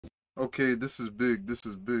Okay, this is big. This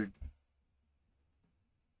is big.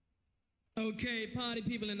 Okay, party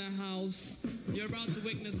people in the house. You're about to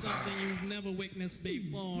witness something you've never witnessed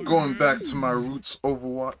before. Going back to my roots,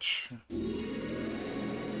 Overwatch.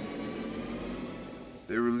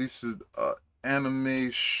 They released an anime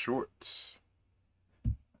short.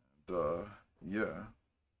 And, yeah.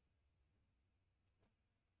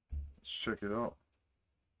 Let's check it out.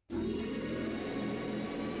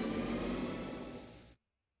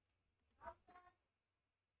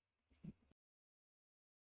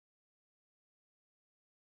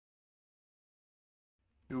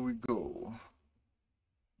 Here we go.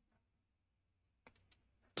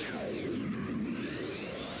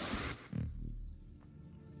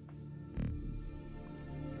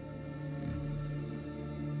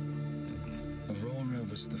 Aurora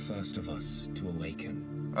was the first of us to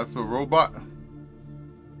awaken. That's a robot.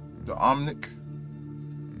 The Omnic.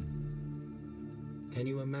 Can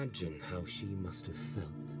you imagine how she must have felt?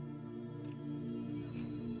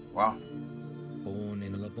 Wow. Born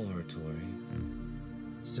in a laboratory,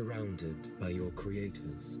 surrounded by your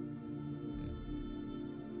creators.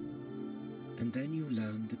 And then you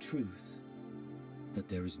learn the truth, that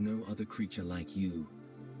there is no other creature like you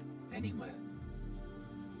anywhere.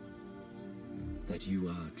 That you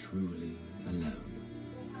are truly alone.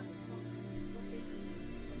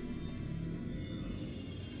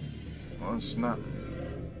 Oh, snap.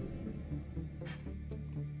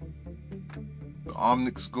 The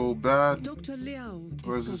Omnics go bad. Dr. Liao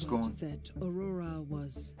Where's this discovered going? that Aurora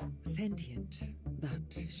was sentient,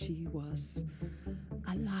 that she was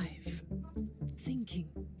alive, thinking,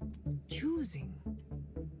 choosing.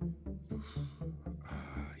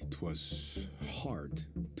 It was hard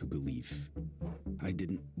to believe. I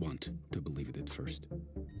didn't want to believe it at first.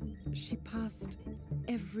 She passed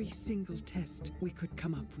every single test we could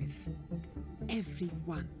come up with. Every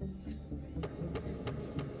one.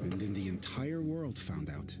 And then the entire world found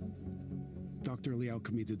out. Dr. Liao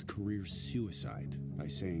committed career suicide by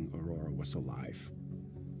saying Aurora was alive.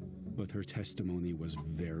 But her testimony was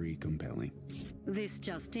very compelling. This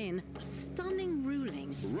just in, a stunning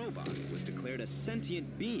ruling. The robot was declared a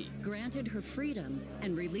sentient being. Granted her freedom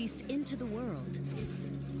and released into the world.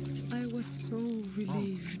 I was so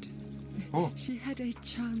relieved. Oh. She had a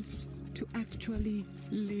chance to actually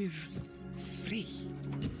live free.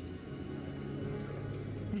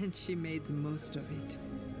 And she made the most of it.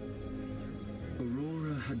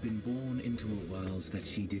 Aurora had been born into a world that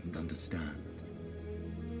she didn't understand.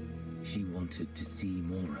 She wanted to see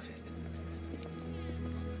more of it.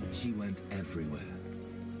 She went everywhere,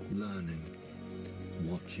 learning,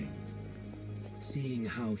 watching, seeing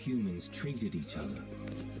how humans treated each other,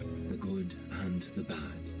 the good and the bad.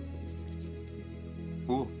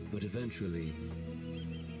 Cool. But eventually,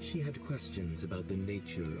 she had questions about the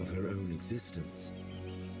nature of her own existence.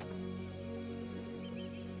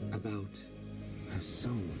 About her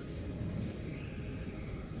soul.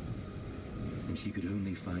 And she could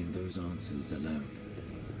only find those answers alone.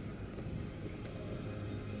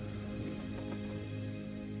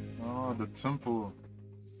 Oh, the temple.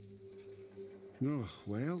 Oh,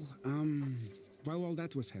 well, while all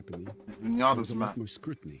that was happening, there Nyada's was a map. lot more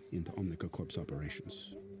scrutiny into Omnica Corp's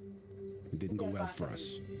operations. It didn't go well for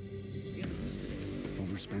us.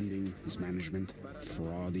 Overspending, mismanagement,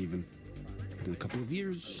 fraud even. But in a couple of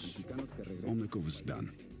years, Omnica was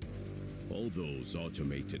done. All those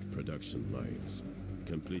automated production lines,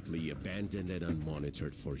 completely abandoned and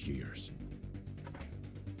unmonitored for years.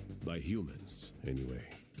 By humans, anyway.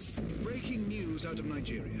 Breaking news out of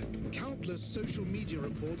Nigeria. Countless social media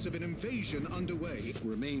reports of an invasion underway. It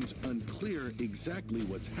remains unclear exactly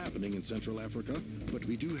what's happening in Central Africa, but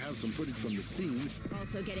we do have some footage from the scene.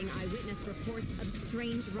 Also getting eyewitness reports of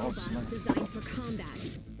strange robots designed for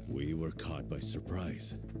combat. We were caught by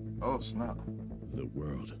surprise. Oh, snap. The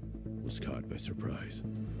world was caught by surprise.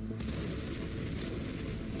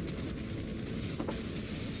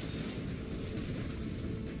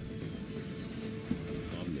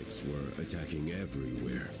 Omnics were attacking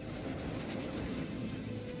everywhere.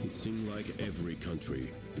 It seemed like every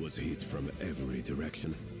country was hit from every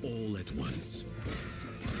direction, all at once.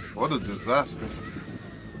 What a disaster.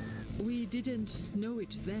 We didn't know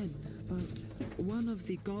it then, but one of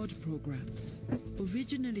the God programs,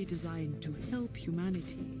 originally designed to help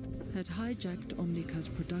humanity, had hijacked Omnica's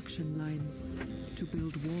production lines to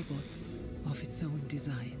build warbots of its own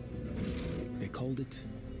design. They called it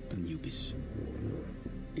Anubis.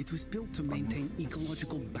 It was built to maintain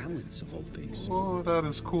ecological balance of all things. Oh, that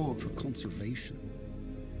is cool. For conservation.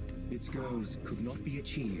 Its goals could not be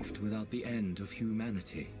achieved without the end of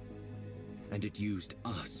humanity. And it used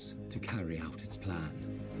us to carry out its plan.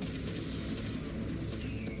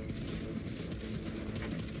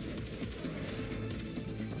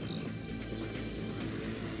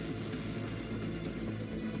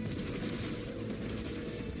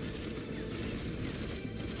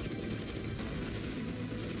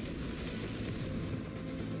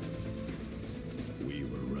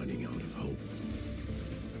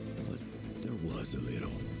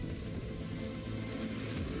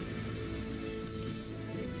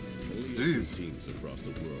 armies across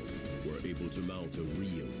the world were able to mount a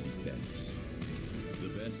real defense. The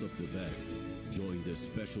best of the best joined the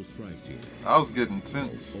special strike team. I was getting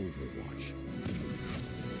tense. Overwatch.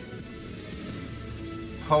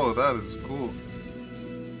 Oh, that is cool.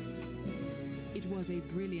 It was a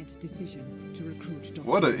brilliant decision to recruit Dr.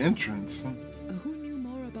 What an entrance. Who knew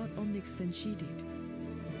more about Omnix than she did?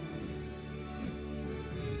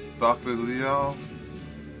 Dr. Liao.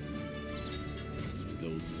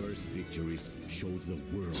 Those first victories showed the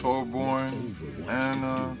world. Torborn,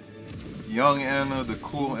 Anna, young Anna, the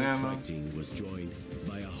cool The Anna. strike team was joined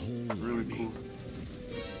by a whole Really army. cool.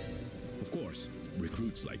 Of course,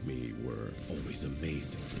 recruits like me were always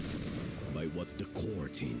amazed by what the core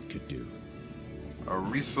team could do.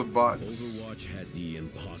 Arisa bots. Overwatch had the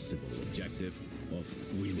impossible objective of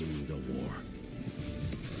winning the war.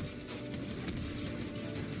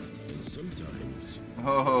 And sometimes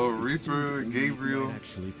Oh, it Reaper, seemed we Gabriel. might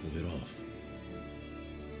actually pull it off.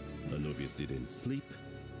 Anubis didn't sleep,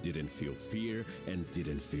 didn't feel fear, and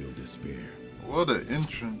didn't feel despair. What an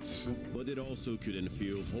entrance. But it also couldn't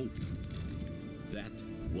feel hope. That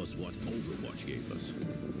was what Overwatch gave us.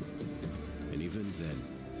 And even then,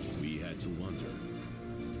 we had to wonder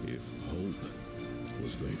if hope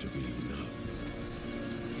was going to be enough.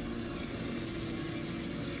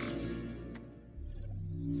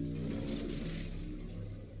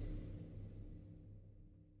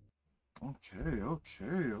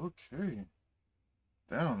 Okay.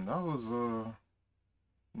 Damn, that was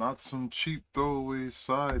not some cheap throwaway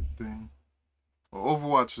side thing. Well,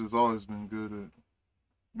 Overwatch has always been good at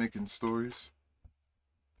making stories.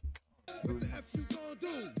 What the F you gonna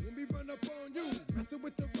do when we run up on you? Messing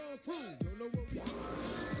with the wrong crew. Don't know what we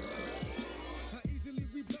how easily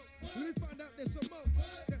we blow. Let me find out there's some more.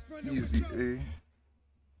 That's running Easy with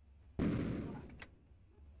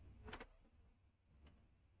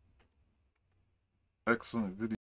A. Excellent video.